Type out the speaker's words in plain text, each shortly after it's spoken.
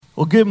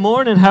Well, good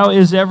morning. How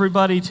is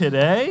everybody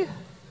today?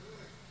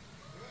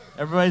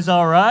 Everybody's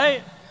all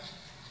right?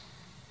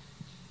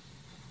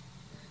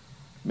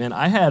 Man,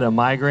 I had a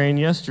migraine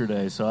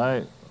yesterday,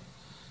 so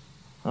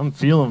I'm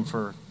feeling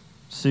for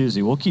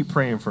Susie. We'll keep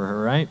praying for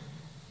her, right?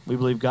 We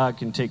believe God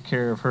can take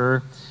care of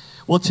her.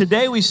 Well,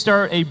 today we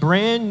start a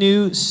brand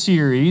new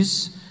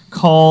series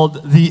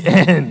called The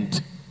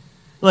End.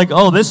 Like,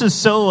 oh, this is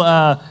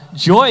so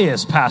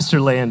joyous,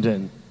 Pastor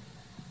Landon.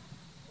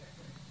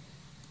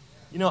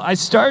 You know, I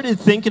started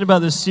thinking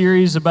about this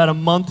series about a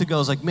month ago. I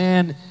was like,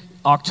 man,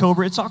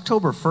 it's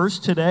October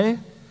 1st today.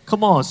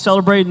 Come on,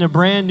 celebrating a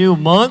brand new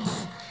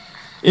month.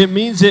 It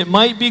means it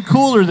might be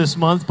cooler this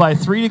month by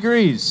 3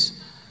 degrees,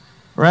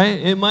 right?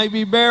 It might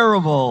be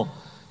bearable.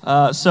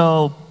 But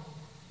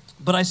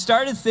I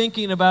started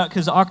thinking about,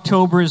 because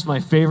October is my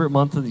favorite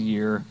month of the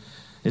year.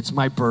 It's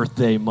my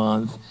birthday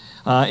month.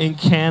 In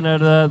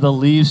Canada, the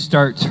leaves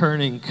start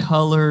turning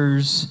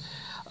colors.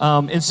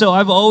 And so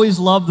I've always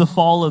loved the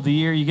fall of the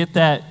year. You get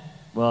that,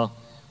 well,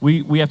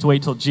 we have to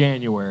wait till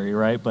January,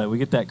 right? But we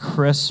get that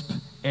crisp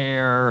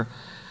air.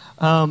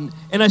 And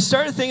I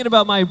started thinking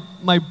about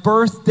my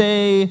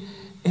birthday,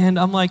 and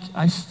I'm like,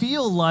 I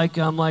feel like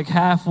I'm like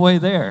halfway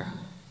there.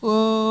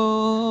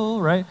 Whoa,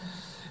 right?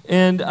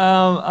 And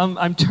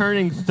I'm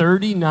turning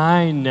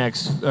 39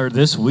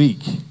 this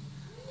week.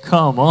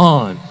 Come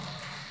on.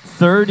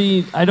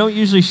 30, I don't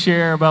usually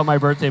share about my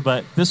birthday,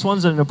 but this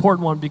one's an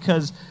important one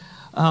because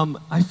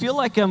I feel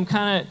like I'm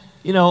kind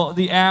of,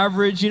 the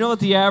average, what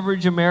the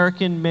average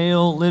American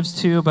male lives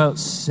to? About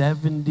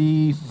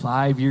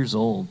 75 years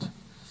old.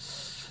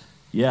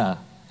 Yeah.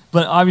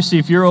 But obviously,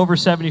 if you're over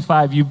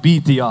 75, you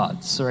beat the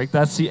odds, right?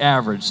 That's the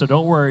average. So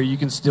don't worry, you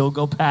can still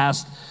go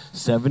past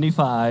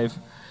 75.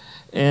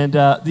 And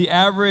the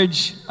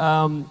average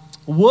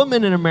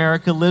woman in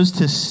America lives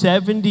to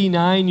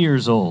 79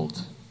 years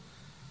old.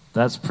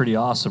 That's pretty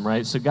awesome,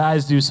 right? So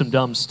guys do some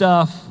dumb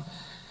stuff.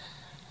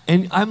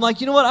 And I'm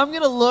like, you know what? I'm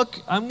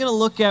gonna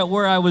look at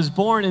where I was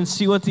born and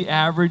see what the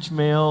average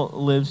male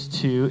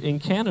lives to in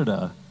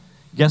Canada.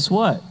 Guess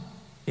what?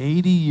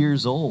 80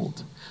 years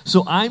old.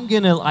 So I'm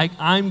gonna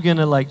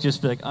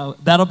just be like, oh,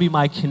 that'll be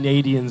my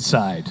Canadian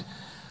side,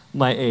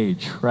 my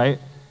age, right?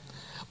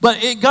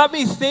 But it got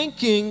me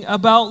thinking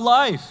about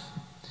life,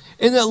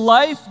 and that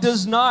life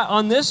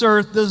on this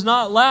earth does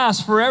not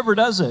last forever,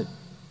 does it?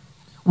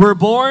 We're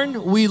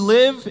born, we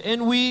live,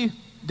 and we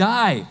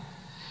die.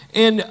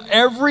 And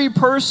every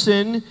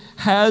person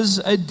has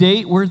a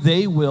date where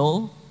they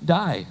will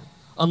die,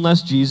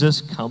 unless Jesus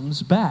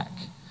comes back,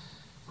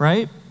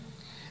 right?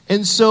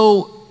 And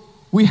so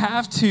we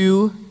have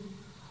to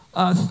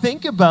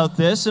think about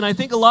this, and I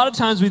think a lot of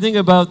times we think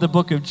about the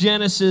book of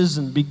Genesis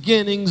and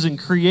beginnings and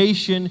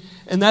creation,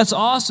 and that's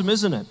awesome,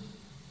 isn't it?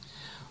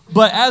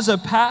 But as a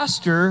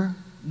pastor,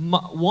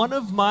 one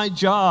of my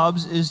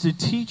jobs is to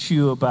teach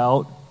you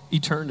about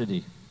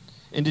eternity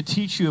and to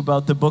teach you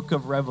about the book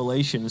of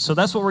Revelation. So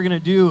that's what we're going to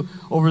do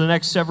over the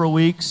next several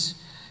weeks.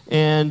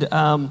 And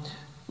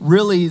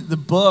really, the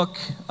book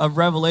of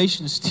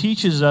Revelations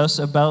teaches us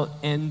about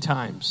end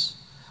times,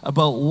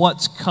 about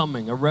what's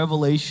coming, a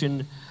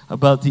revelation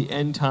about the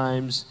end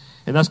times.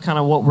 And that's kind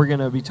of what we're going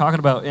to be talking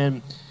about.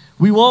 And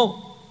we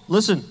will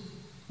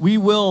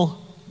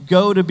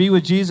go to be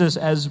with Jesus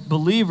as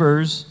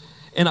believers.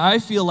 And I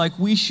feel like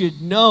we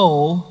should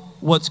know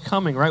what's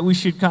coming, right? We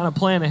should kind of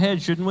plan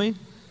ahead, shouldn't we?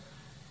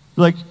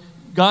 Like,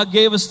 God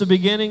gave us the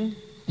beginning.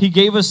 He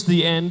gave us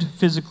the end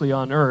physically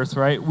on earth,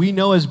 right? We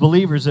know as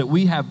believers that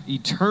we have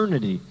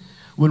eternity.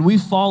 When we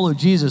follow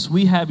Jesus,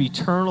 we have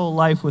eternal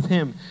life with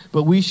Him.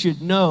 But we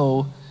should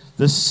know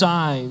the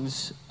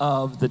signs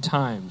of the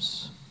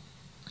times.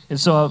 And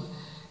so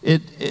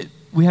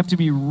we have to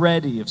be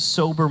ready, of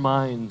sober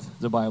mind,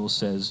 the Bible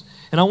says.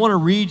 And I want to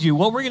read you.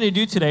 What we're going to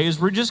do today is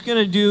we're just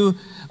going to do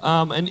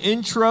an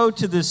intro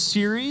to this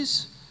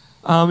series.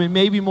 It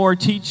may be more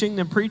teaching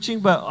than preaching,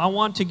 but I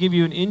want to give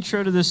you an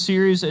intro to this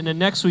series, and then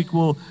next week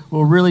we'll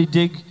really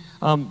dig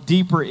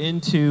deeper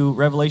into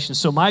Revelation.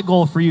 So my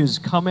goal for you is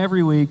come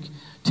every week,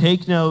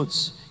 take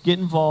notes, get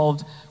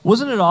involved.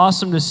 Wasn't it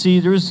awesome to see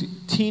there was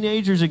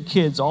teenagers and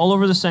kids all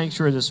over the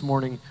sanctuary this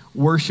morning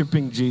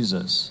worshiping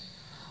Jesus?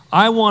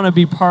 I want to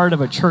be part of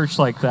a church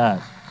like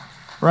that,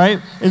 right?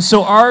 And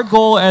so our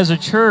goal as a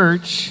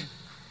church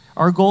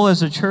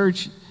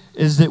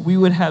is that we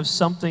would have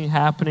something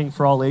happening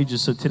for all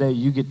ages. So today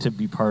you get to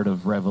be part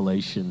of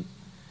Revelation,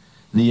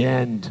 the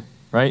end,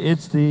 right?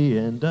 It's the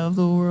end of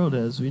the world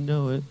as we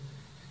know it.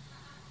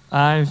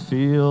 I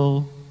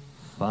feel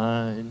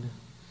fine.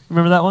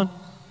 Remember that one?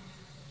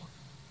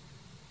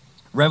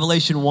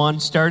 Revelation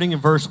 1, starting in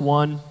verse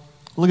 1.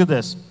 Look at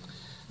this.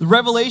 The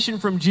revelation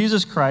from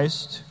Jesus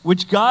Christ,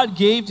 which God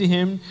gave to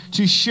him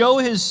to show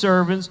his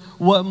servants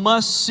what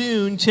must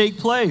soon take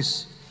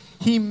place.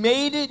 He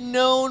made it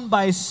known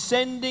by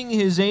sending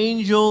his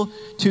angel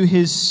to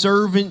his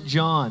servant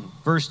John,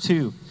 verse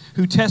 2,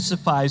 who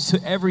testifies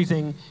to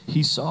everything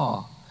he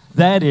saw.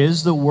 That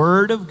is the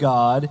word of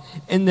God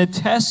and the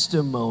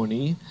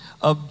testimony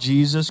of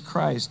Jesus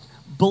Christ.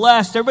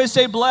 Blessed. Everybody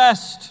say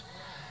blessed.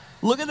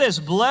 Look at this.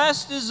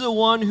 Blessed is the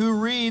one who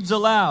reads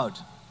aloud.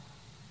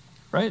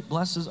 Right?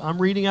 Blessed is,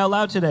 I'm reading out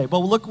loud today. But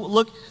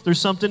look, there's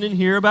something in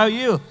here about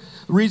you.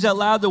 Reads out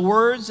loud the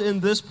words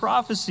in this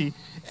prophecy.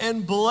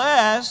 And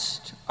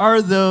blessed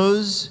are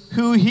those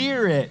who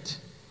hear it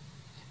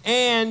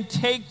and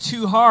take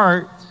to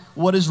heart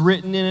what is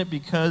written in it,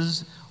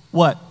 because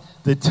what?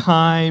 The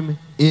time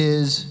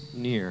is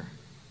near.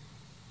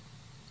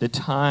 The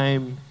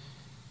time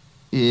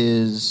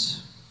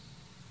is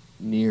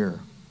near.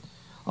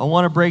 I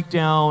want to break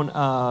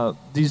down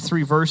these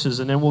 3 verses,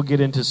 and then we'll get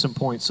into some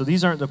points. So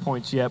these aren't the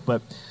points yet,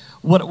 but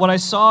what I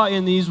saw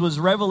in these was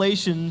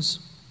revelations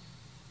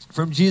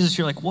from Jesus.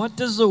 You're like, what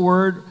does the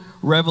word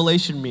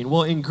revelation mean?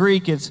 Well, in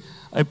Greek, it's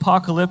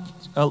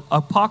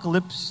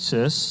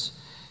apocalypsis.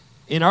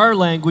 In our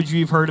language,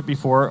 you've heard it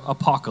before,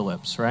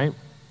 apocalypse, right?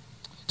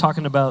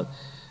 Talking about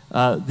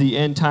the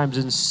end times,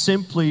 and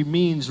simply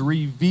means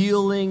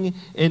revealing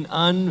and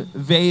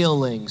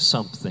unveiling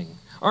something.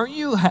 Aren't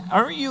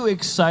you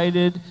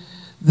excited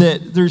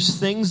that there's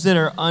things that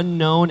are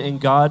unknown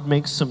and God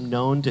makes them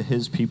known to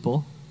his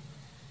people?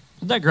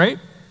 Isn't that great?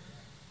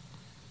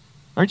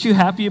 Aren't you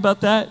happy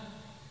about that?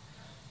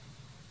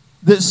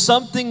 That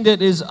something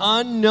that is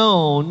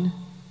unknown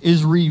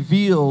is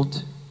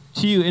revealed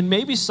to you. And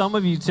maybe some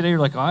of you today are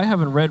like, oh, I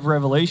haven't read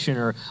Revelation,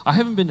 or I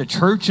haven't been to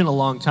church in a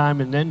long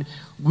time, and then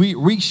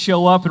we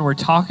show up and we're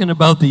talking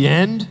about the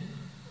end.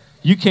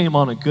 You came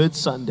on a good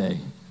Sunday,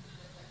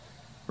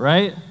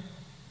 right?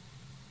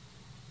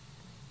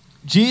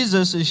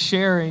 Jesus is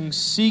sharing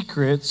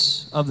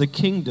secrets of the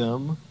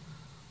kingdom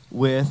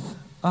with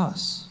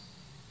us.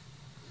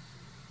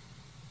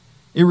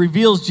 It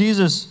reveals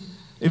Jesus'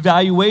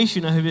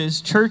 evaluation of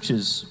his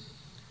churches.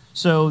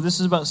 So this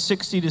is about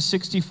 60 to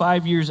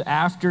 65 years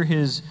after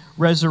his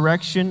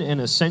resurrection and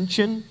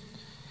ascension.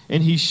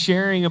 And he's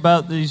sharing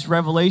about these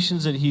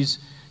revelations that he's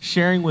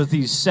sharing with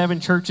these 7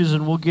 churches,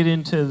 and we'll get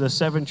into the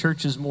 7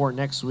 churches more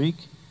next week.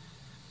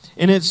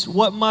 And it's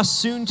what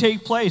must soon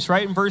take place,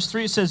 right? In verse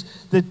 3 it says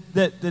that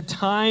the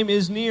time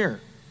is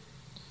near.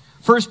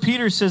 1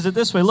 Peter says it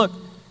this way, look,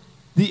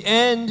 the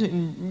end,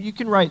 and you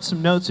can write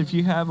some notes if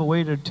you have a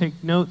way to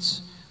take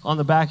notes on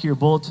the back of your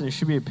bulletin. There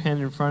should be a pen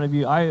in front of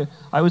you. I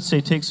would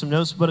say take some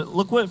notes, but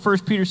look what 1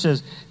 Peter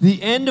says.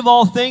 The end of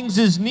all things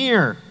is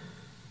near.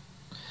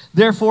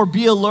 Therefore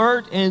be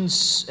alert and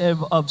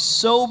of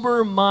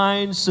sober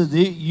mind so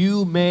that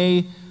you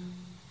may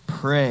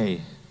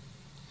pray.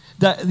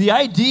 The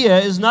idea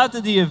is not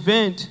that the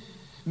event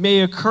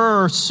may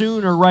occur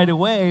soon or right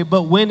away,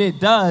 but when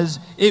it does,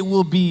 it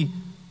will be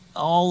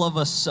all of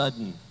a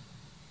sudden.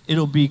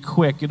 It'll be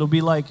quick. It'll be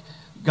like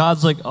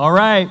God's like, all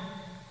right,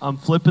 I'm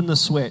flipping the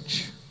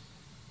switch.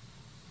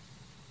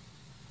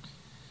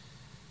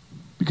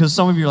 Because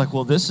some of you are like,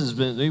 well,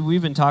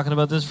 we've been talking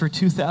about this for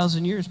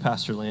 2,000 years,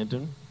 Pastor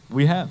Landon.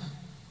 We have.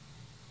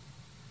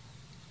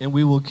 And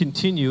we will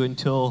continue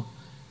until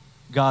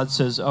God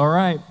says, all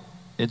right,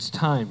 it's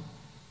time.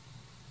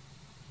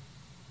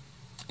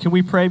 Can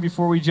we pray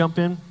before we jump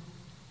in?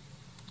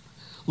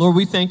 Lord,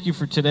 we thank you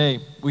for today.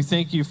 We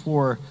thank you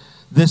for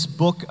this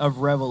book of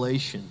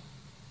Revelation.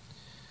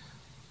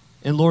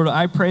 And Lord,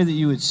 I pray that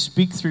you would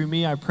speak through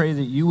me. I pray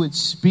that you would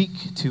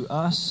speak to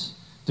us,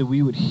 that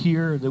we would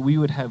hear, that we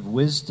would have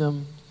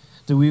wisdom,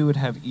 that we would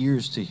have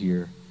ears to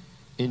hear.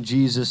 In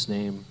Jesus'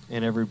 name.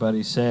 And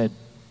everybody said.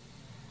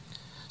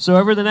 So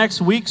over the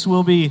next weeks,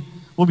 we'll be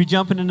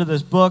jumping into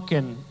this book.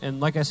 And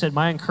like I said,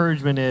 my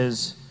encouragement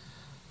is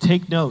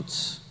take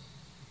notes.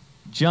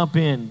 Jump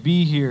in.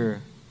 Be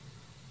here.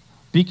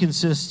 Be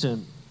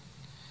consistent.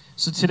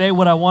 So today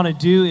what I want to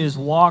do is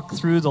walk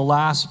through the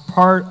last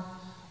part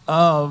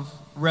of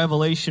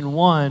Revelation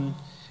 1,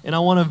 and I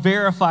want to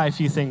verify a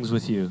few things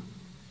with you.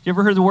 You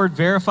ever heard the word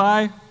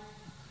verify?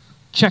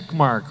 Check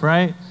mark,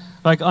 right?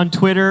 Like on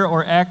Twitter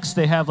or X,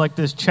 they have like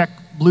this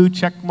blue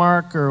check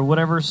mark or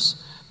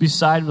whatever's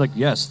beside, like,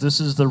 yes, this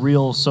is the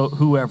real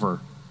whoever,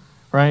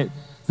 right?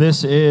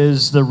 This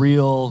is the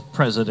real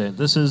president.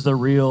 This is the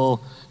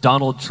real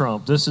Donald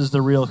Trump. This is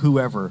the real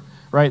whoever,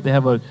 right?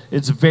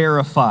 It's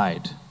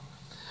verified.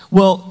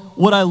 Well,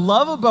 what I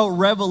love about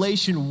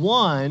Revelation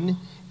 1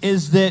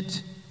 is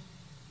that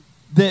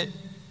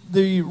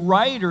the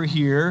writer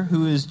here,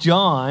 who is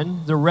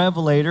John, the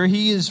revelator,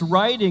 he is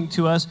writing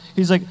to us.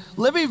 He's like,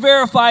 let me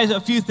verify a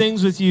few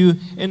things with you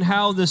and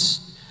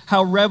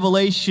how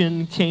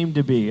Revelation came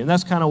to be. And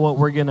that's kind of what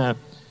we're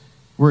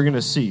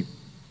gonna see.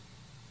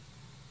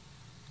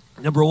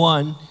 Number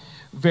 1,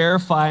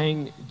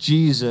 verifying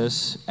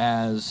Jesus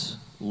as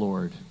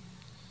Lord.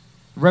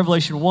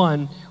 Revelation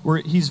 1, where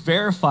he's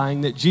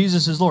verifying that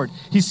Jesus is Lord.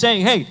 He's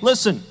saying, hey,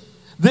 listen,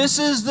 this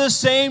is the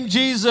same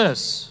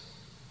Jesus.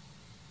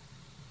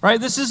 Right?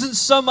 This isn't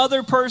some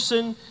other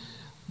person.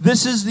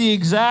 This is the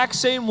exact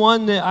same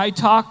one that I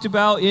talked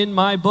about in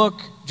my book,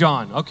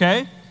 John,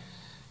 okay?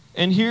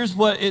 And here's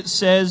what it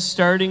says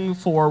starting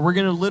we're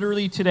going to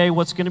literally today,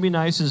 what's going to be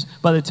nice is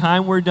by the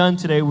time we're done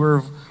today,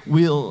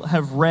 we'll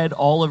have read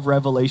all of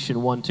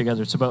Revelation 1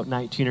 together. It's about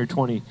 19 or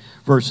 20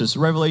 verses.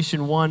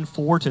 Revelation 1,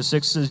 4 to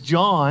 6 says,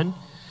 John,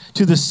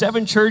 To the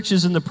 7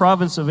 churches in the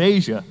province of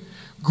Asia,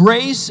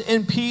 grace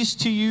and peace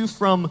to you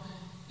from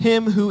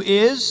him who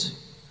is,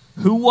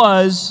 who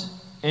was,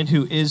 and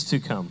who is to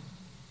come,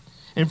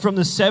 and from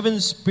the 7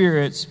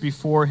 spirits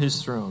before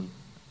his throne.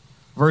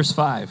 Verse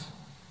 5,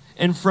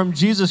 and from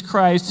Jesus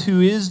Christ,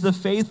 who is the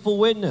faithful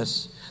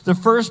witness, the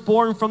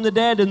firstborn from the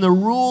dead, and the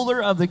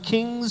ruler of the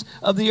kings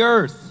of the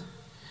earth.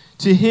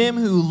 To him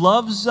who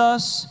loves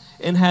us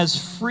and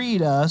has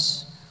freed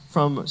us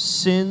from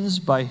sins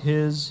by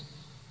his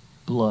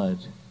blood.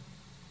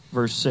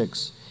 Verse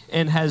 6,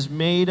 and has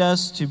made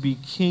us to be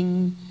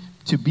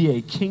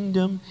a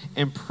kingdom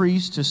and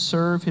priests to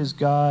serve his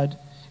God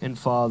and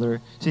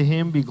Father. To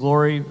him be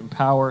glory and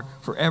power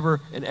forever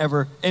and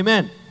ever.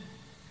 Amen.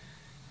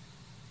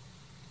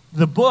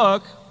 The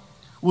book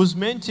was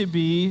meant to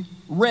be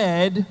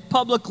read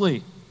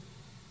publicly.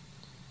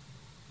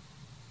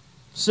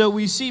 So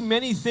we see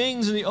many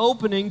things in the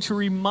opening to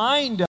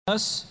remind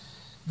us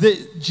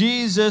that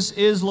Jesus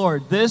is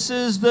Lord. This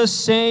is the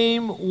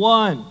same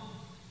one.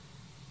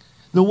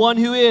 The one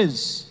who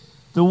is.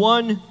 The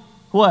one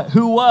what?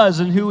 Who was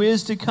and who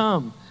is to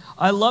come.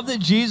 I love that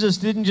Jesus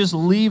didn't just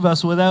leave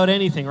us without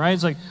anything, right?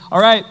 It's like,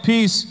 all right,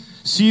 peace.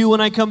 See you when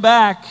I come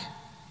back.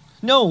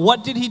 No,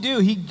 what did he do?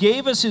 He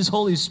gave us his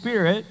Holy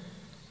Spirit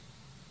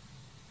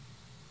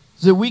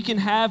so that we can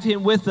have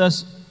him with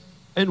us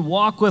and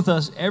walk with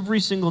us every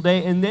single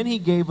day. And then he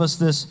gave us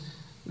this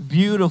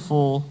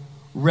beautiful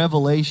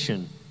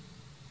revelation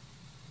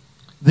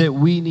that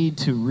we need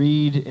to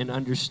read and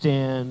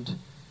understand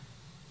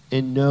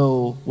and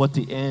know what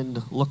the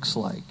end looks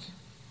like.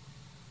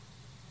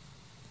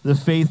 The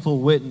faithful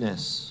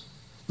witness,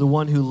 the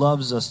one who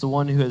loves us, the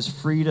one who has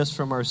freed us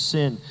from our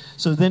sin.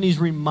 So then he's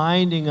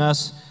reminding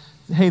us,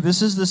 hey,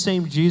 this is the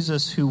same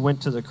Jesus who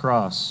went to the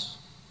cross.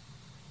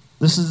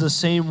 This is the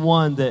same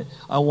one that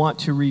I want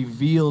to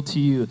reveal to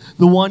you.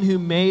 The one who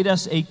made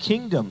us a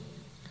kingdom,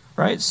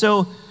 right?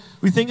 So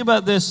we think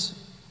about this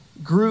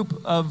group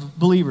of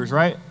believers,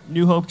 right?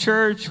 New Hope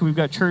Church. We've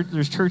got church.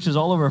 There's churches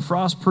all over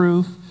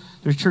Frostproof.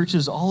 There's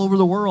churches all over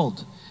the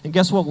world. And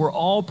guess what? We're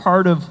all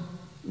part of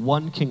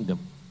one kingdom,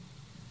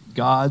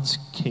 God's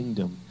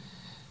kingdom.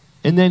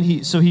 And then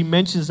he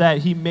mentions that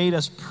he made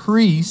us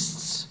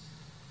priests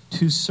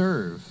to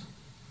serve.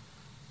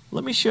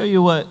 Let me show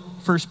you what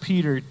 1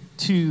 Peter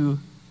 2,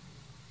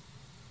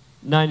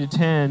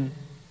 9-10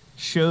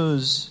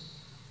 shows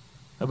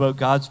about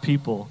God's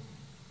people.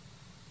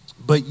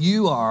 But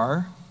you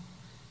are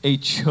a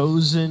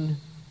chosen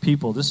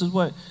people. This is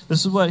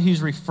what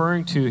he's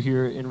referring to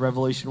here in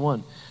Revelation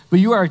 1. But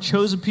you are a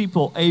chosen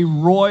people, a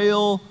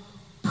royal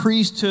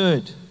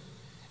priesthood,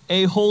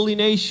 a holy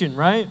nation,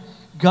 right?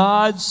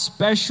 God's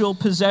special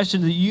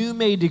possession, that you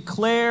may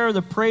declare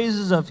the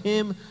praises of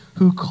him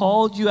who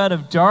called you out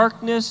of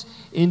darkness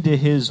into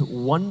his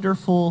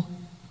wonderful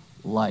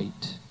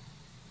light.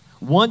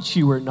 Once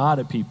you were not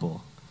a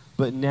people,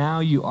 but now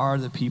you are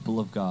the people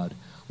of God.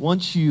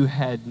 Once you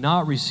had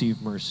not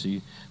received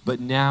mercy, but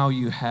now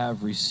you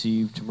have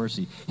received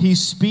mercy.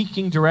 He's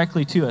speaking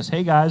directly to us.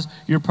 Hey guys,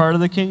 you're part of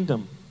the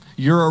kingdom.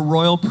 You're a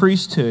royal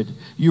priesthood.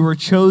 You were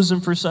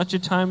chosen for such a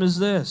time as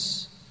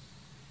this.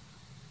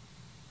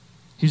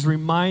 He's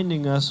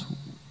reminding us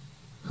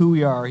who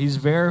we are. He's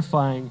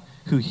verifying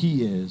who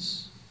he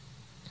is.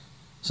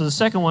 So the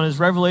second one is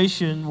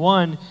Revelation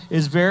 1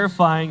 is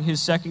verifying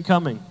his second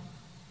coming.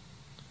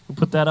 We'll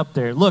put that up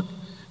there. Look,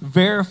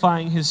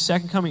 verifying his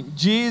second coming.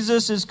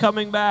 Jesus is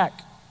coming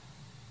back.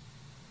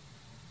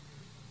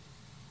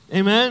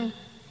 Amen?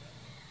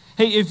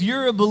 Hey, if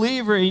you're a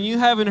believer and you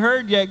haven't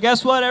heard yet,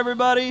 guess what,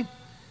 everybody?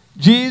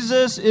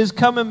 Jesus is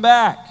coming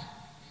back.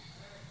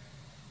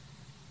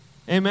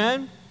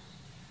 Amen?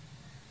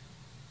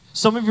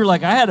 Some of you are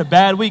like, I had a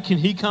bad week. Can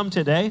he come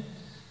today?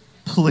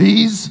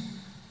 Please?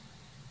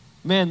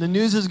 Man, the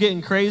news is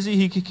getting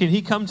crazy. Can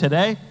he come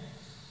today?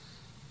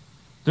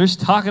 They're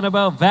talking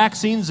about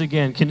vaccines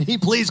again. Can he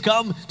please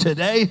come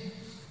today?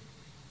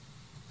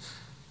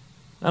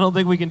 I don't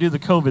think we can do the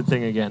COVID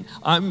thing again.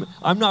 I'm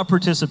not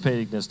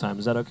participating this time.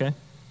 Is that okay?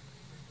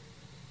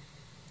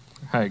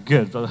 All right,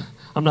 good. But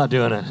I'm not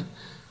doing it.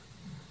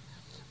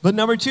 But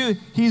number 2,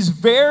 he's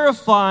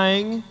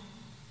verifying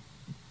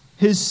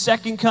his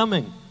second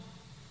coming.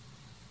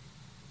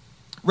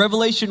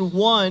 Revelation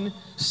 1,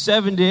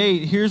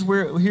 7-8. Here's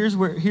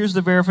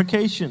the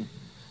verification.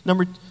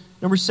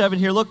 Number 7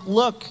 here.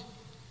 Look.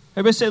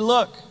 Everybody say,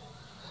 look.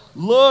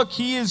 Look,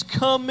 he is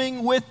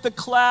coming with the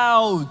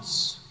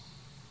clouds.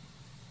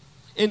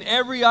 And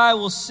every eye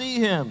will see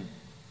him.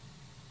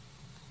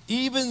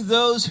 Even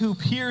those who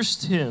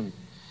pierced him.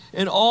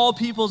 And all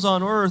peoples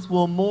on earth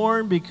will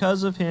mourn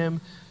because of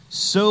him.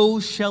 So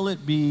shall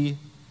it be.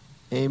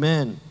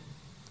 Amen.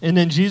 And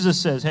then Jesus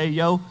says, hey,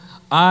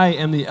 I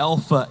am the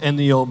Alpha and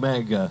the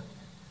Omega,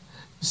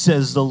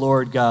 says the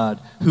Lord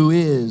God, who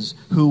is,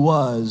 who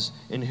was,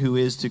 and who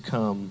is to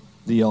come,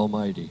 the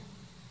Almighty.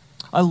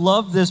 I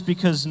love this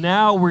because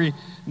now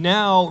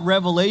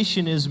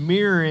Revelation is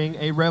mirroring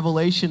a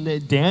revelation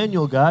that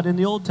Daniel got in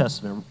the Old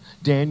Testament,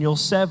 Daniel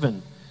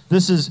 7.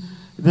 This is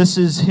This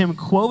is him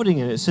quoting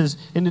it. It says,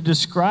 and it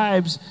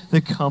describes the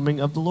coming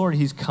of the Lord.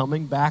 He's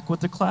coming back with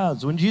the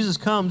clouds. When Jesus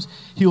comes,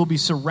 he will be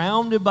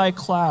surrounded by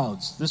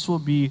clouds. This will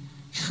be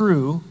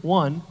true.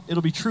 One,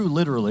 it'll be true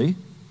literally,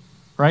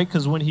 right?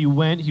 Because when he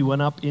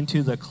went up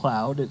into the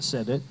cloud, it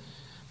said it.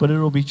 But it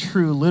will be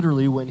true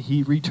literally when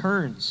he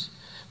returns.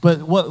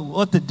 But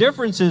what the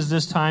difference is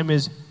this time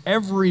is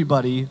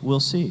everybody will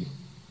see.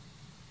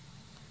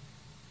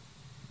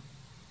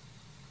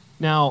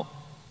 Now,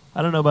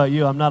 I don't know about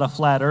you, I'm not a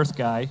flat earth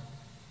guy,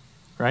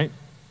 right?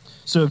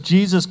 So if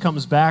Jesus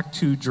comes back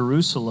to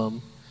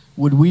Jerusalem,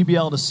 would we be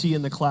able to see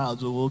in the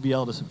clouds? Will we be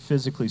able to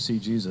physically see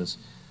Jesus?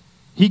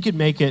 He could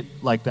make it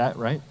like that,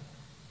 right?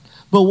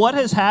 But what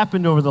has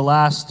happened over the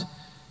last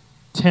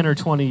 10 or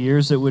 20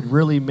 years that would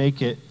really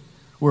make it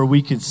where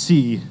we could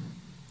see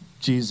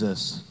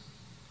Jesus?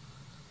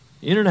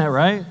 The internet,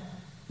 right?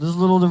 This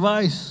little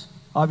device.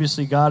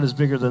 Obviously, God is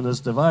bigger than this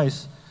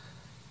device.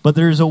 But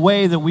there's a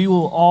way that we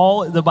will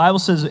all, the Bible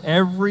says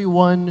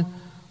everyone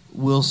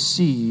will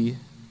see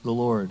the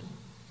Lord.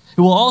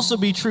 It will also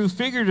be true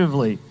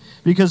figuratively,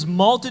 because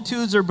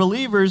multitudes of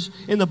believers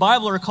in the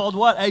Bible are called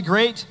what? A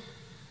great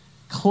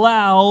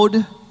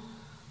cloud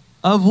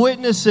of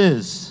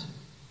witnesses.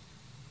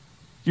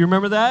 Do you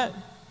remember that?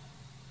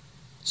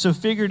 So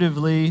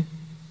figuratively,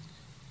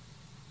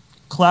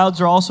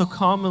 clouds are also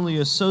commonly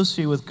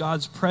associated with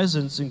God's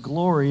presence and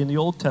glory in the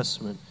Old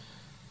Testament.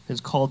 It's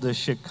called the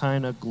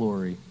Shekinah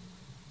glory.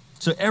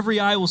 So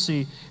every eye will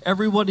see,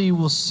 everybody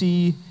will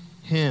see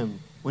him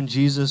when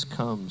Jesus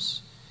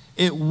comes.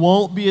 It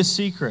won't be a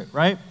secret,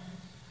 right?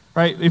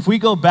 Right? If we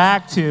go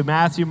back to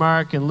Matthew,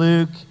 Mark, and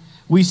Luke,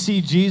 we see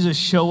Jesus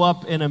show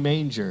up in a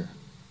manger.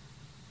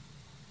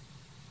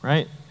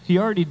 Right? He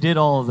already did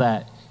all of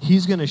that.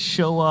 He's going to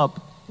show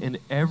up and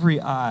every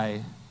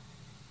eye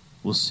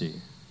will see.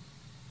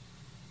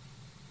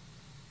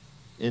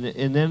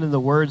 And then the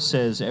word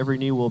says, every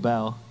knee will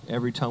bow,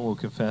 every tongue will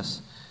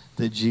confess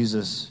that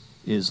Jesus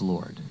is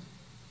Lord.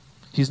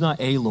 He's not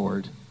a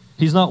Lord.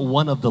 He's not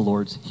one of the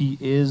Lords. He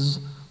is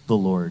the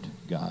Lord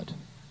God.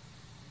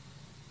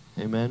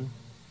 Amen?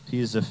 He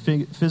is a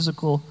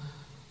physical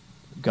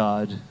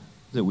God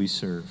that we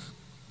serve.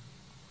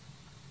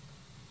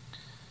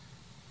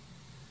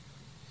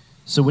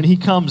 So when he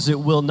comes, it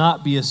will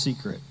not be a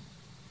secret.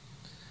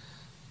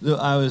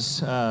 I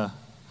was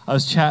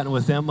chatting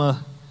with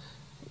Emma.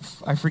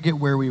 I forget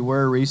where we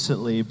were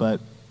recently,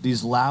 but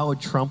these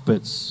loud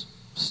trumpets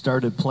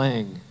started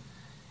playing.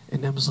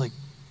 And Emma's like,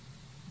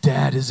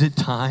 Dad, is it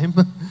time?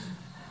 I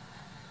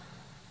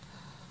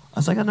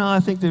was like, no, I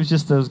think there's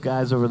just those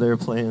guys over there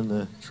playing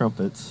the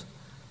trumpets.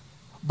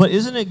 But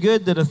isn't it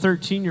good that a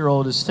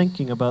 13-year-old is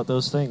thinking about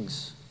those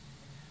things?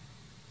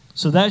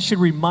 So that should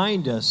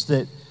remind us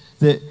that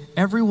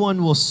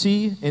everyone will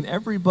see and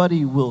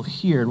everybody will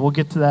hear. And we'll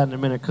get to that in a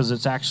minute because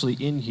it's actually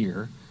in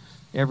here.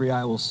 Every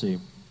eye will see.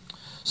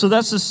 So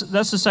that's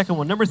the second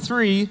one. Number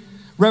 3,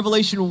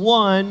 Revelation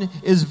 1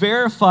 is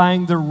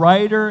verifying the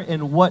writer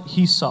and what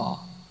he saw.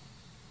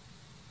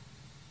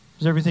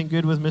 Is everything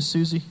good with Miss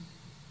Susie?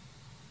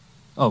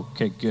 Oh,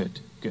 okay,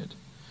 good.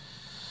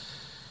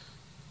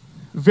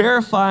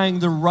 Verifying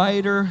the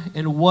writer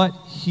and what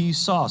he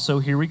saw. So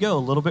here we go, a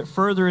little bit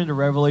further into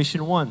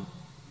Revelation 1,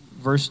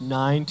 verse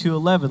 9 to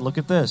 11. Look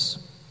at this.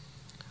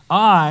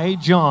 I,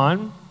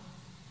 John,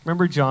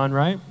 remember John,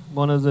 right?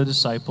 One of the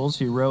disciples.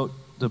 He wrote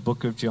the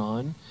book of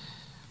John.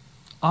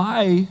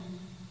 I,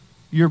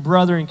 your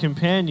brother and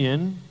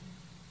companion,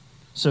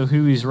 so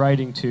who he's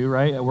writing to,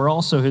 right? We're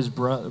also his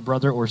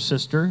brother or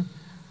sister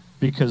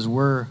because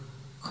we're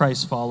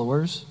Christ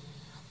followers.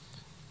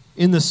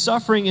 In the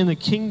suffering in the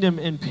kingdom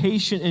and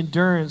patient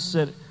endurance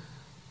that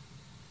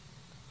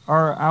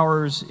are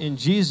ours in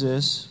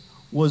Jesus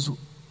was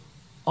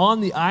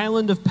on the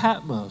island of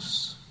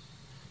Patmos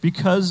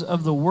because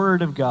of the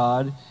word of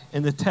God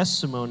and the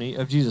testimony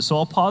of Jesus. So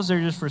I'll pause there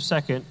just for a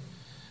second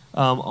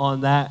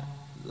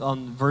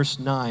on verse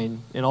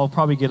 9, and I'll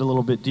probably get a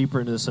little bit deeper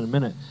into this in a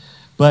minute.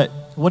 But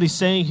what he's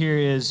saying here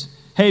is,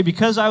 hey,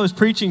 because I was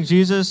preaching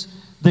Jesus,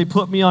 they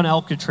put me on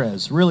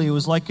Alcatraz. Really, it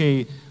was like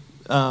a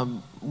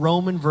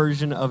Roman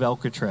version of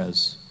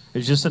Alcatraz.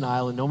 It's just an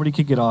island. Nobody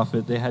could get off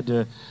it. They had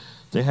to,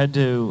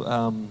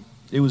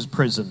 it was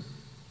prison.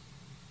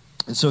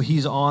 And so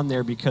he's on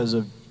there because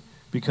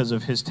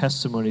of his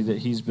testimony that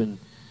he's been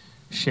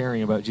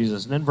sharing about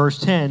Jesus. And then verse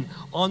 10,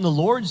 on the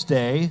Lord's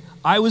day,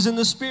 I was in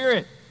the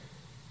Spirit.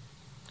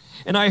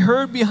 And I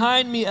heard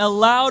behind me a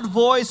loud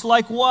voice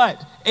like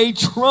what? A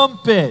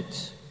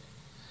trumpet.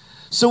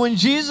 So when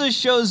Jesus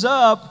shows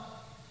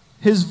up,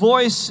 his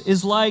voice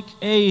is like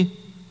a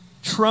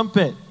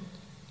trumpet.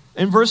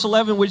 In verse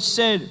 11, which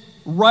said,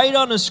 write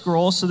on a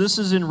scroll, so this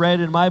is in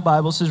red in my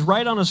Bible, it says,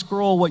 write on a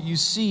scroll what you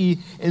see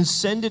and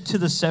send it to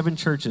the 7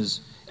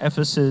 churches.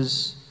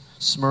 Ephesus,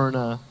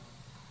 Smyrna,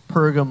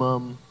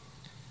 Pergamum,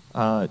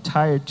 I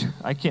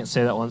can't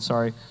say that one,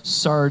 sorry.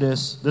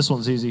 Sardis, this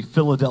one's easy,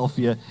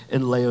 Philadelphia,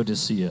 and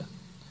Laodicea.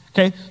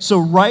 Okay, so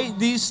write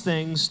these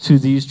things to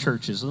these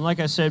churches. And like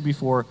I said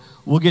before,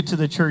 we'll get to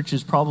the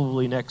churches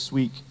probably next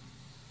week.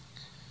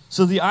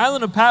 So the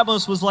island of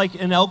Patmos was like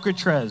an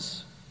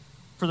Alcatraz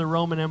for the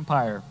Roman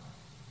Empire.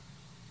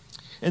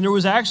 And there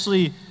was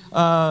actually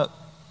a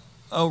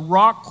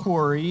rock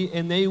quarry,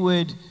 and they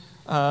would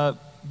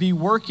be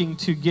working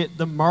to get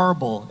the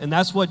marble. And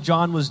that's what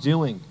John was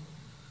doing,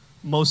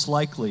 most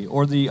likely.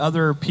 Or the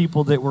other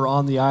people that were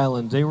on the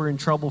island. They were in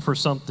trouble for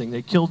something.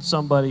 They killed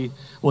somebody.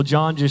 Well,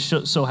 John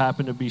just so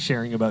happened to be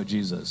sharing about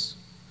Jesus.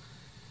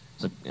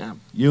 It's like, yeah,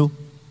 you,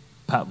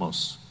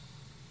 Patmos.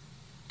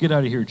 Get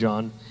out of here,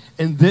 John.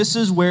 And this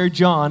is where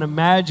John,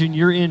 imagine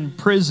you're in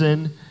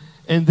prison,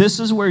 and this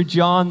is where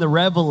John the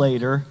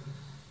Revelator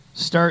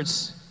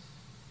starts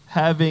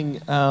having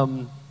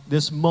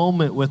this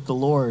moment with the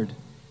Lord.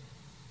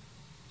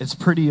 It's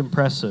pretty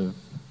impressive.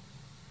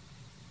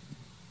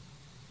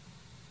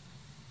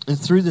 And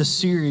through this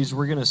series,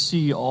 we're going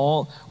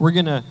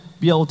to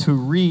be able to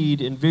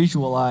read and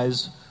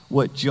visualize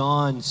what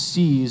John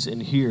sees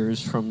and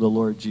hears from the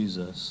Lord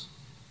Jesus.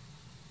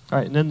 All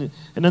right, and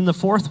then the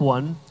fourth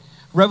one,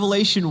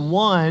 Revelation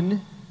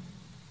 1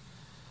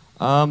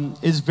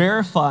 is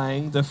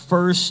verifying the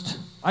first,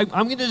 I'm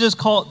going to just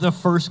call it the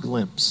first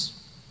glimpse.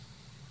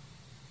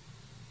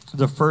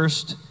 The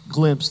first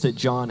glimpse that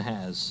John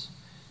has,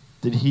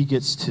 that he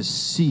gets to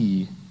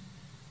see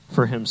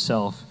for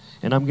himself.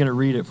 And I'm going to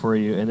read it for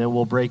you, and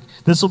then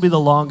this will be the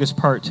longest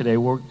part today.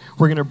 We're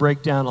going to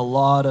break down a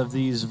lot of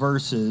these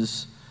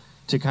verses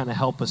to kind of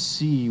help us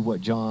see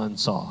what John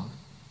saw.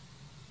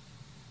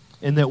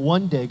 And that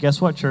one day, guess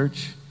what,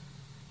 church?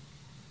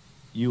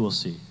 You will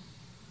see.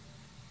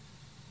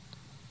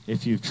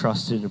 If you've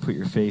trusted and put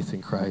your faith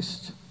in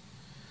Christ.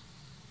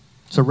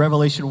 So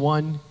Revelation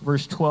 1,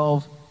 verse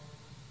 12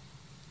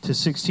 to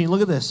 16.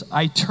 Look at this.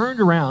 I turned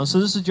around. So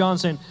this is John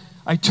saying,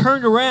 I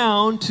turned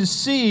around to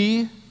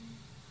see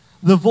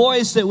the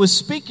voice that was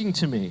speaking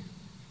to me.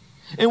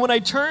 And when I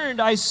turned,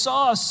 I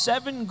saw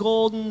 7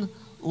 golden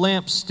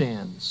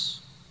lampstands.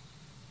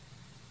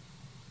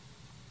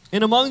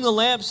 And among the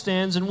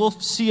lampstands, and we'll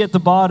see at the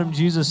bottom,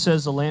 Jesus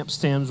says the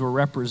lampstands were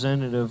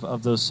representative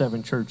of those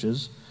 7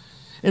 churches.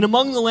 And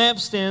among the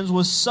lampstands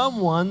was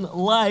someone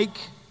like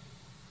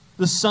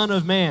the Son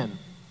of Man.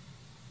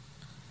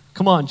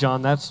 Come on,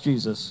 John, that's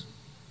Jesus.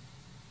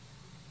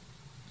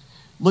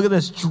 Look at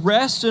this.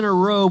 Dressed in a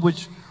robe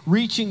which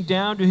reaching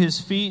down to his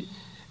feet,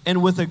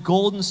 and with a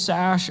golden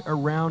sash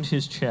around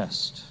his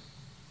chest.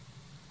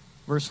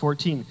 Verse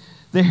 14.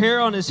 The hair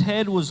on his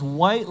head was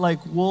white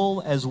like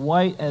wool, as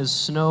white as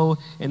snow,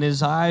 and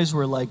his eyes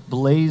were like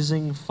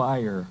blazing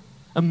fire.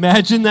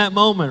 Imagine that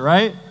moment,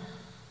 right?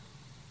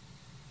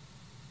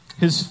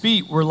 His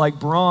feet were like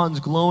bronze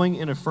glowing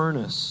in a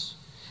furnace,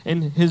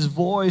 and his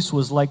voice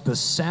was like the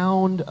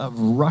sound of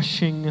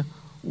rushing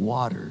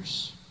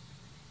waters.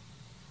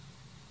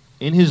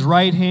 In his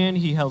right hand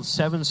he held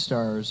 7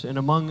 stars,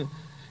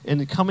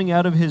 and coming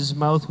out of his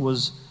mouth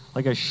was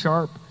like a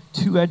sharp,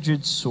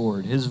 2-edged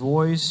sword. His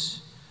voice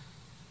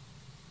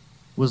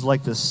was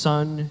like the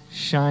sun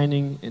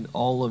shining in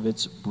all of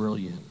its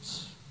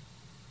brilliance.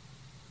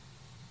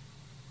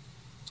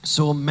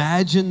 So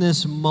imagine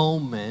this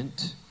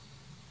moment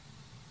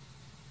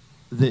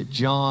that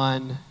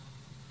John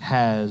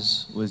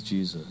has with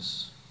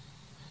Jesus.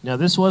 Now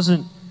this was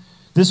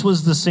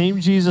the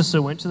same Jesus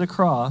that went to the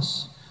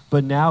cross,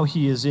 but now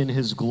he is in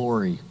his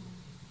glory.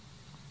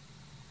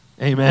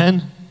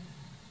 Amen?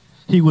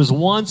 He was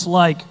once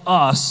like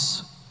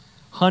us,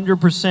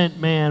 100%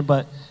 man,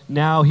 but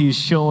now he's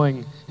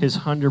showing his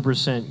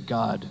 100%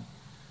 God.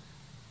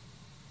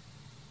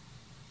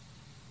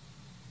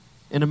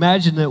 And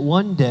imagine that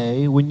one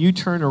day, when you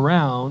turn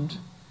around,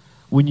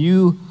 when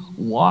you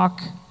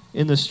walk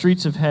in the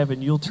streets of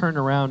heaven, you'll turn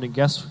around and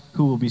guess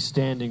who will be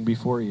standing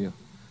before you?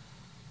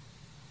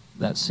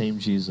 That same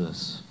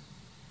Jesus.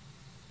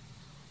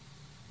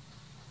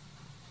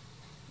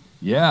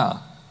 Yeah.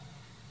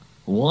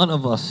 One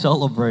of us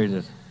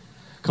celebrated.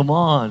 Come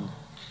on.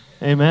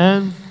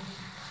 Amen.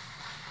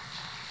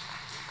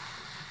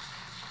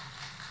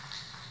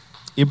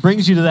 It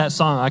brings you to that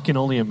song, I Can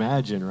Only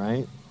Imagine,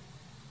 right?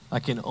 I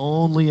can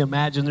only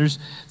imagine.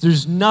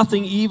 There's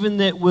nothing even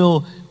that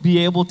will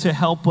be able to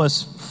help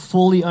us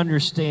fully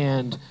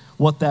understand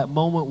what that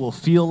moment will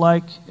feel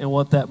like and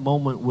what that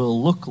moment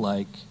will look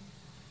like.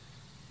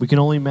 We can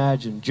only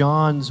imagine.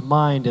 John's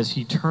mind, as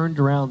he turned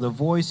around, the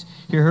voice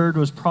he heard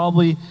was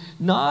probably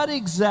not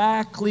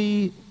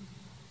exactly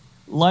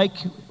like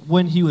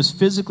when he was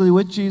physically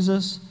with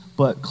Jesus,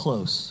 but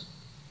close.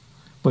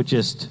 But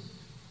just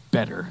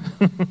better.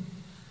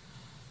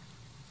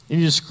 And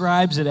he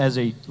describes it as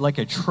like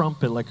a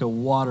trumpet, like a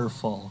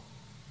waterfall.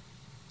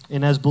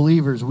 And as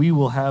believers, we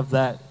will have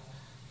that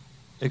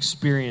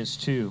experience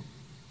too.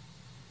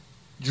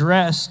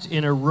 Dressed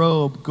in a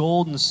robe,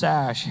 golden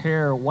sash,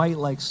 hair white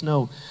like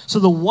snow. So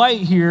the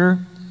white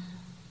here,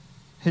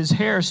 his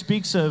hair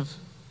speaks of,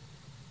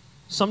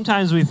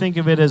 sometimes we think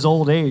of it as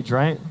old age,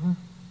 right?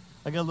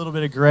 I got a little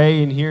bit of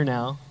gray in here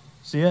now.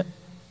 See it?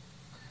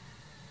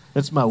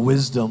 That's my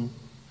wisdom.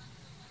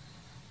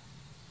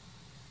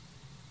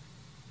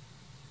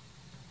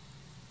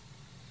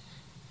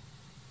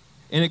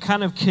 And And it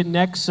kind of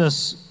connects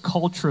us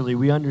culturally.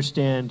 We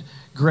understand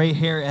gray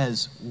hair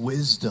as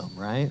wisdom,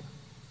 right?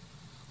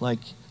 Like,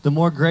 the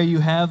more gray you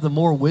have, the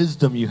more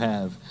wisdom you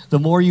have. The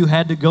more you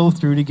had to go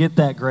through to get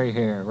that gray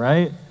hair,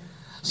 right?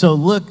 So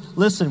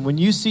listen, when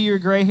you see your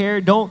gray hair,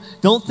 don't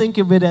think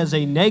of it as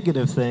a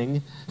negative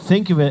thing.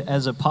 Think of it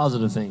as a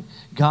positive thing.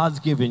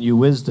 God's given you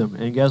wisdom.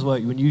 And guess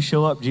what? When you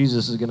show up,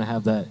 Jesus is going to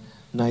have that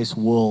nice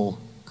wool,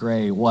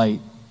 gray, white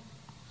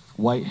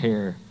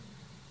hair.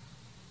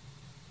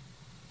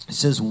 It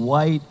says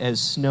white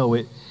as snow.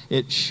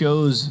 It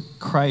shows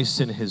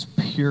Christ in his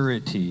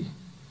purity.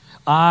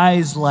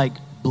 Eyes like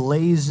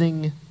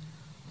blazing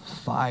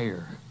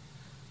fire.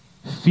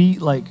 Feet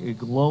like a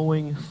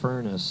glowing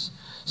furnace.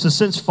 So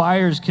since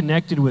fire is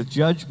connected with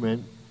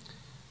judgment,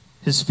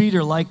 his feet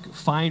are like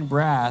fine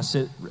brass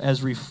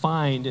as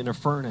refined in a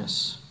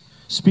furnace.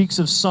 Speaks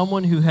of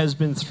someone who has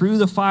been through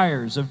the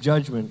fires of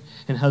judgment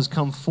and has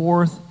come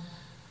forth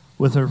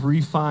with a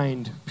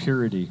refined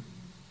purity.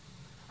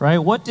 Right?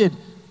 What did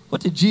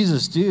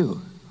Jesus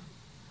do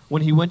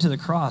when he went to the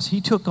cross?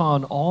 He took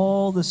on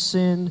all the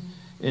sin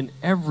and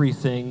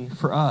everything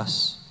for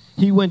us.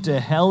 He went to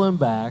hell and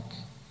back.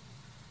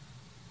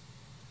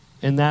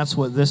 And that's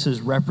what this is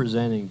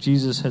representing.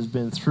 Jesus has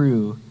been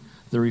through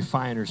the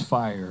refiner's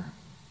fire.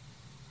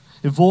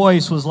 His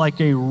voice was like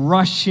a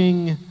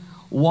rushing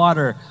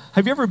water.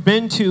 Have you ever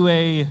been to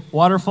a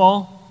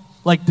waterfall?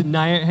 Like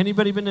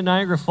anybody been to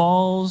Niagara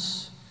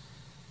Falls?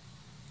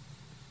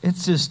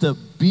 It's just a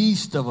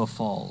beast of a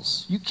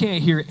falls. You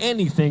can't hear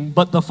anything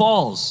but the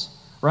falls,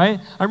 right?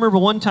 I remember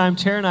one time,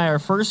 Tara and I, our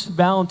first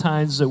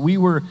Valentine's that we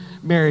were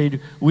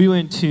married, we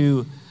went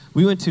to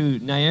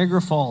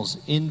Niagara Falls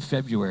in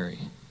February.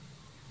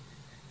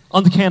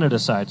 On the Canada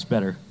side, it's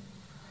better.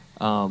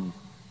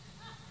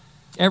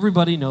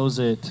 Everybody knows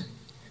it.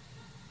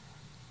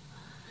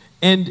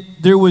 And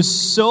there was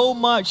so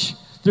much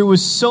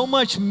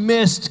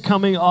mist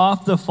coming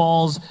off the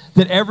falls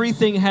that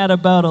everything had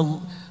about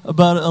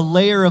a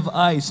layer of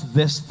ice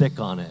this thick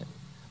on it.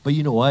 But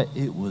you know what?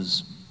 It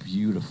was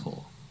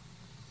beautiful.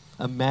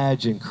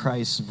 Imagine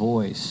Christ's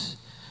voice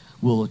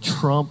will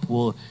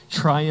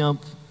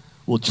triumph,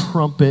 will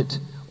trumpet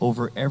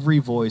over every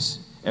voice,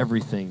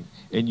 everything.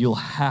 And you'll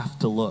have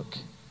to look,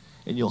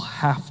 and you'll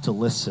have to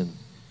listen,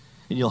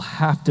 and you'll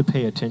have to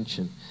pay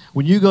attention.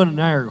 When you go to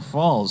Niagara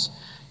Falls,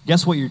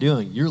 guess what you're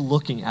doing? You're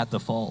looking at the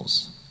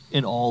falls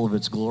in all of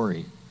its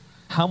glory.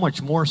 How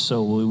much more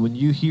so when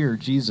you hear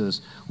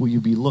Jesus, will you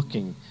be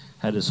looking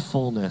at his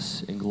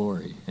fullness and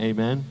glory?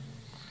 Amen?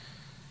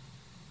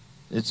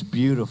 It's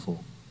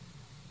beautiful.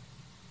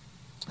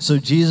 So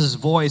Jesus'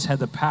 voice had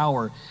the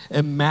power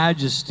and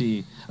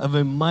majesty of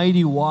a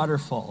mighty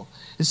waterfall.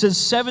 It says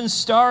 7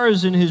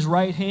 stars in his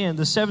right hand.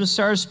 The 7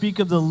 stars speak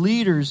of the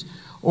leaders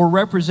or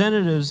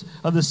representatives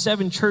of the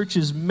 7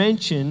 churches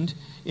mentioned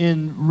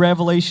in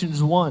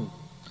Revelations 1.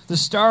 The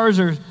stars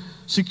are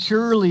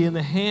securely in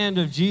the hand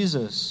of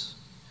Jesus.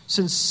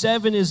 Since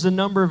 7 is the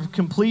number of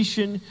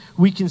completion,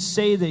 we can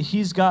say that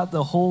he's got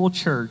the whole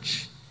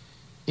church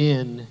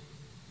in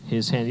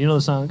his hand. You know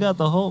the song?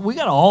 We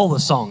got all the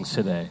songs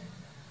today.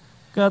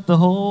 Got the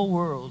whole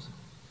world.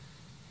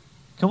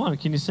 Come on,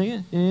 can you sing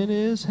it? In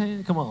his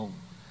hand. Come on.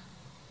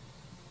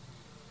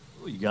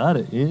 Oh, you got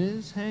it. In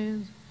his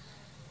hands.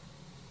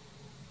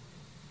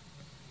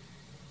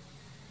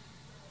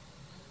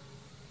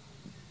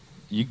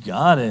 You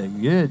got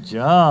it. Good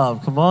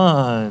job. Come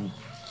on.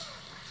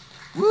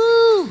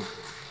 Woo!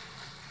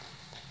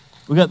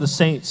 We got the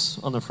Saints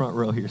on the front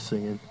row here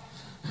singing.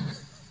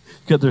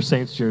 Got their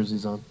Saints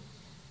jerseys on.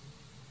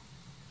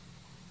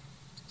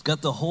 He's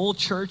got the whole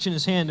church in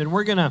his hand. And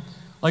we're going to,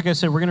 like I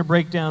said, we're going to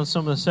break down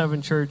some of the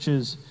 7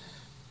 churches.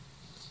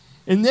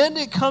 And then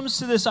it comes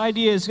to this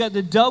idea. It's got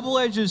the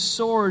double-edged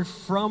sword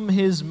from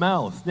his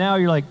mouth. Now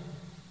you're like,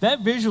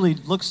 that visually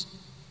looks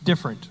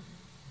different.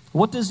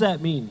 What does that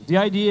mean? The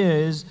idea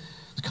is,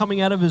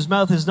 coming out of his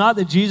mouth is not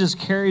that Jesus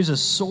carries a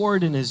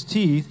sword in his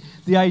teeth.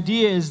 The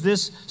idea is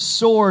this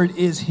sword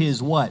is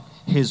his what?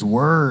 His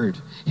word,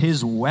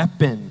 his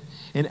weapon.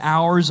 And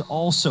ours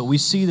also. We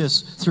see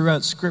this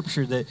throughout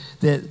Scripture, that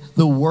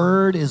the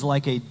word is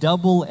like a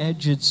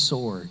double-edged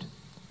sword,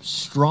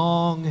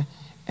 strong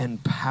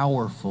and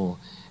powerful,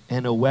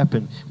 and a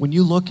weapon. When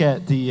you look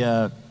at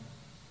the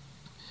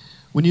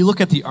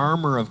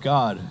armor of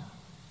God,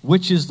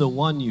 which is the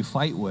one you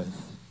fight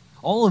with?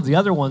 All of the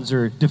other ones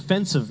are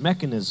defensive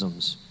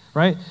mechanisms,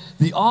 right?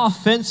 The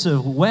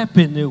offensive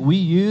weapon that we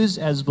use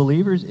as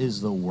believers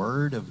is the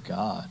Word of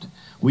God.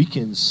 We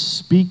can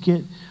speak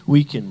it,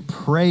 we can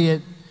pray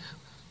it,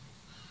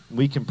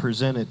 we can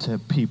present it to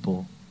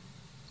people.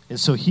 And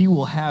so he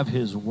will have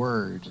his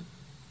word.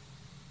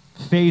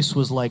 Face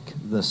was like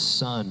the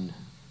sun.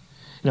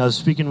 And I was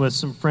speaking with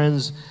some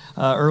friends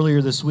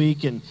earlier this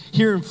week, and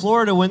here in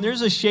Florida, when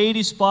there's a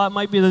shady spot,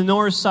 might be the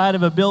north side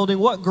of a building,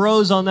 what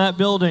grows on that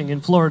building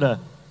in Florida?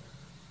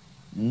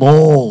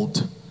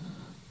 Mold.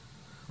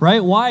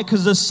 Right? Why?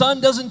 Because the sun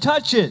doesn't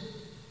touch it.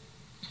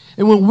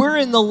 And when we're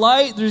in the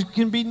light, there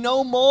can be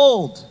no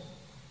mold.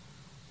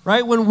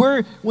 Right?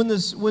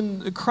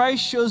 When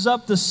Christ shows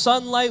up, the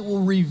sunlight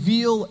will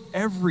reveal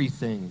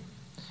everything.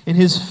 And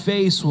his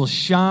face will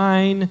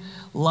shine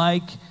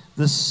like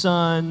the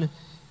sun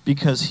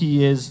because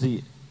he is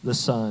the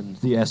sun,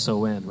 the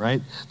S-O-N,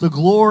 right? The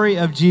glory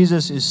of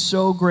Jesus is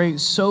so great,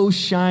 so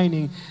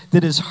shining,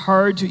 that it's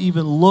hard to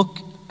even look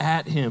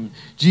at him.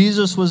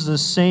 Jesus was the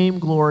same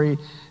glory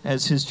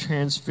as his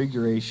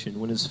transfiguration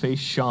when his face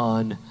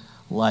shone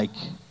like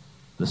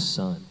the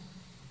sun.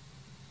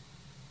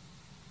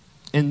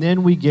 And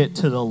then we get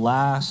to the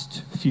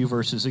last few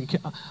verses. And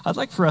I'd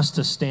like for us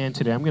to stand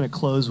today. I'm going to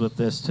close with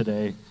this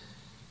today.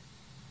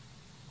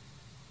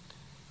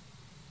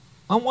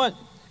 And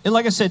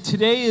like I said,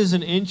 today is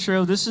an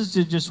intro. This is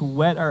to just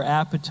whet our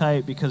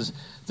appetite because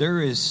there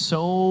is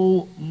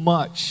so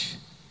much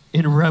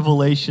in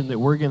Revelation that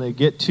we're going to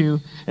get to.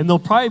 And there'll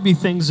probably be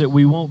things that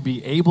we won't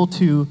be able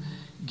to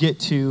get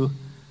to.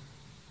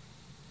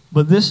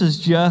 But this is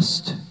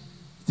just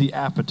the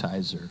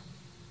appetizer.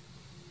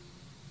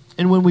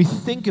 And when we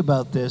think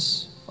about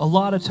this, a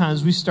lot of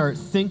times we start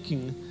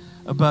thinking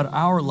about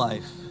our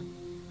life.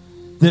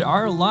 That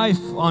our life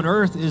on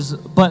earth is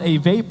but a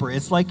vapor.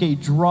 It's like a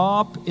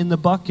drop in the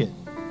bucket.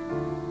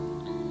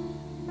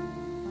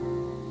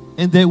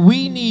 And that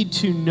we need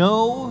to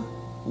know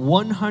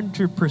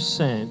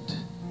 100%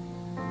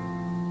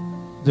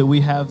 that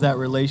we have that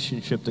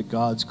relationship that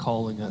God's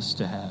calling us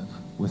to have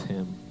with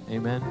him.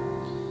 Amen?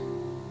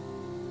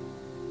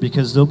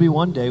 Because there'll be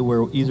one day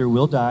where either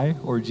we'll die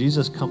or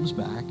Jesus comes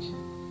back,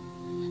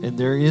 and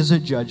there is a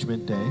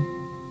judgment day.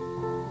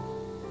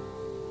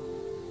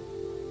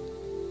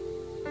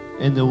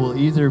 And that we'll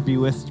either be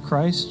with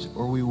Christ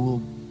or we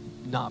will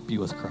not be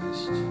with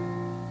Christ.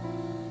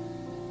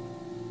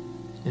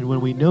 And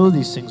when we know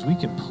these things, we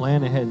can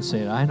plan ahead and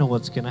say, I know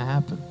what's going to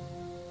happen.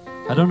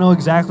 I don't know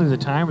exactly the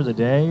time or the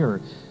day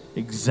or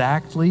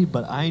exactly,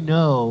 but I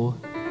know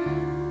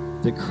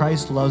that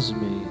Christ loves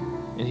me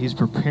and he's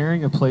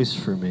preparing a place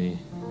for me.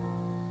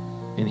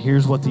 And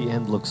here's what the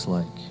end looks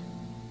like.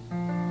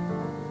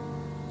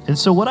 And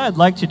so what I'd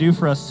like to do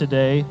for us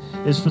today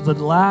is for the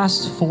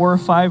last 4 or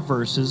 5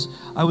 verses,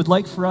 I would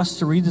like for us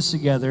to read this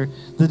together.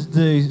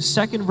 The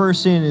second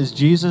verse in is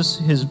Jesus,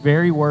 his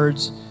very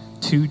words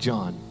to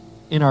John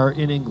in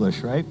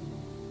English, right?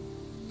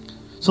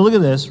 So look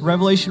at this,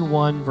 Revelation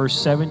 1, verse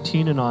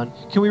 17 and on.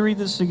 Can we read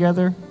this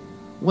together?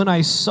 When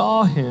I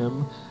saw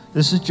him,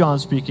 this is John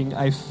speaking,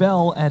 I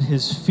fell at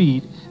his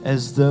feet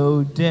as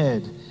though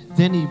dead.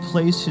 Then he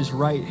placed his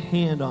right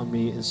hand on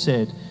me and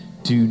said,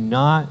 do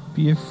not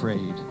be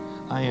afraid.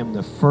 I am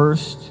the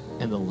first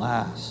and the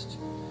last.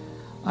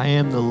 I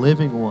am the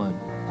living one.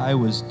 I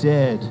was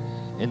dead,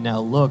 and now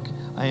look,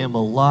 I am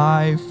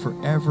alive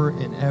forever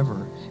and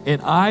ever.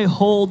 And I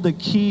hold the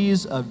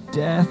keys of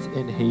death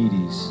and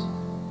Hades.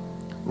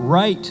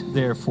 Write,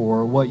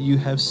 therefore, what you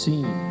have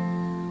seen,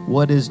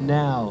 what is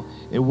now,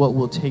 and what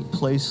will take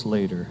place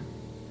later.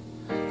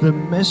 The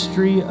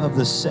mystery of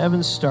the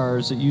 7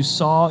 stars that you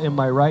saw in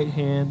my right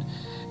hand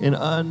and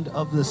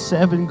of the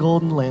 7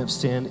 golden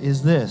lampstands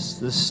is this.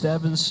 The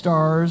 7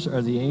 stars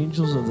are the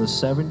angels of the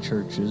 7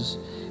 churches,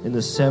 and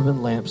the 7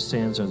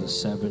 lampstands are the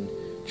 7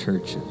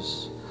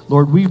 churches.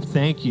 Lord, we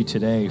thank you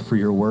today for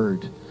your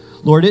word.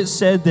 Lord, it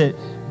said that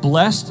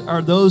blessed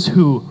are those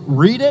who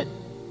read it,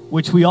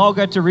 which we all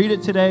got to read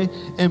it today,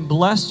 and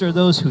blessed are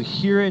those who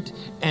hear it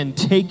and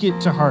take it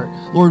to heart.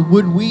 Lord,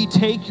 would we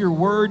take your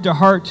word to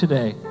heart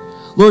today?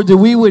 Lord, that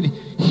we would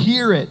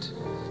hear it.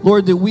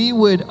 Lord, that we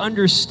would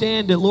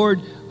understand it.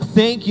 Lord,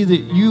 thank you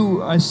that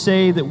you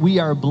say that we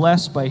are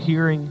blessed by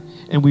hearing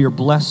and we are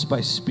blessed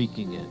by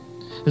speaking it.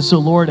 And so,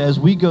 Lord, as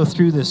we go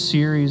through this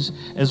series,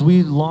 as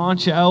we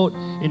launch out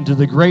into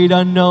the great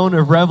unknown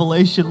of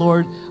Revelation,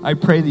 Lord, I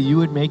pray that you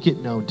would make it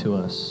known to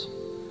us.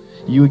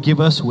 You would give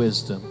us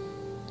wisdom.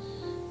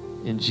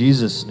 In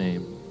Jesus'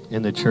 name.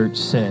 And the church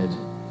said,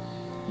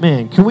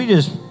 man, can we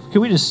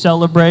just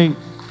celebrate?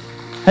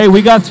 Hey,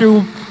 we got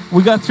through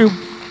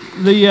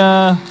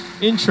the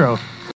intro.